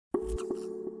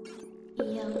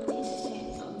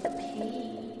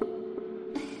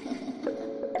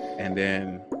And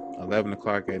then 11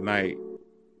 o'clock at night,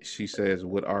 she says,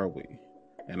 "What are we?"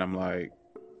 And I'm like,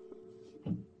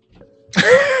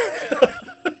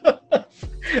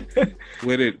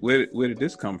 where did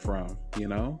this come from? You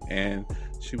know? And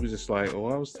she was just like, "Oh,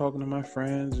 I was talking to my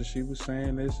friends and she was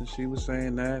saying this and she was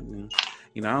saying that. And,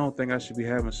 I don't think I should be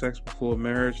having sex before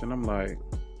marriage." And I'm like,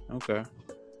 okay.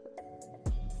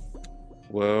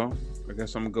 Well, I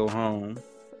guess I'm going to go home.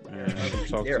 And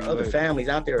there are other families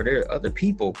out there. There are other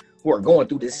people who are going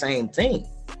through the same thing.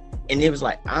 And it was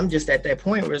like, I'm just at that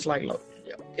point where it's like, look,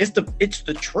 it's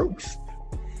the truth.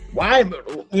 Why,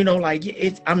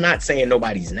 I'm not saying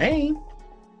nobody's name.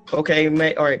 Okay,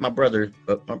 all right, my brother,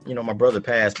 my brother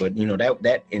passed, but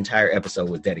that entire episode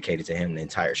was dedicated to him. The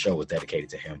entire show was dedicated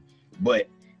to him. But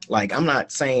like, I'm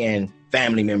not saying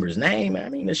family member's name. I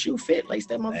mean, the shoe fit, lace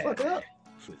that motherfucker up.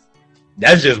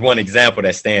 That's just one example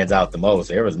that stands out the most.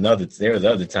 There was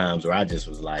other times where I just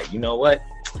was like, you know what?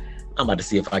 I'm about to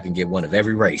see if I can get one of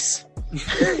every race.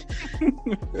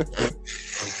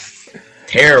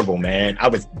 Terrible, man. I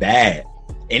was bad.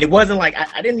 And it wasn't like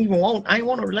I didn't want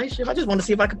a relationship. I just wanted to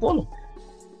see if I could pull them.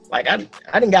 Like I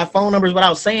didn't got phone numbers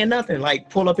without saying nothing. Like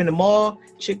pull up in the mall,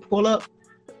 chick pull up.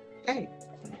 Hey,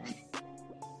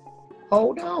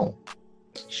 hold on.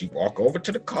 She walk over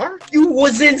to the car. You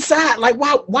was inside. Like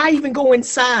why even go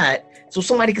inside so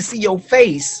somebody can see your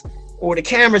face or the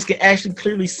cameras can actually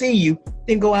clearly see you?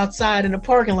 Then go outside in the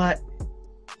parking lot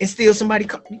and steal somebody's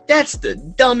car. That's the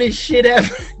dumbest shit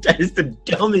ever. That is the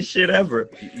dumbest shit ever.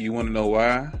 You want to know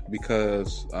why?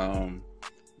 Because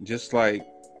just like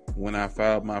when I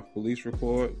filed my police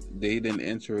report, they didn't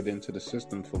enter it into the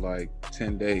system for like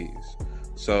 10 days.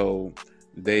 So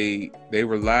they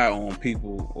rely on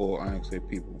people, or I don't say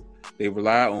people, they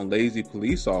rely on lazy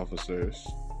police officers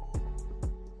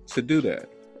to do that,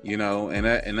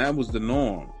 and that was the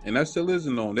norm, and that still is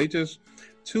the norm.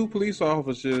 Two police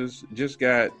officers just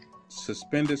got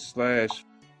suspended /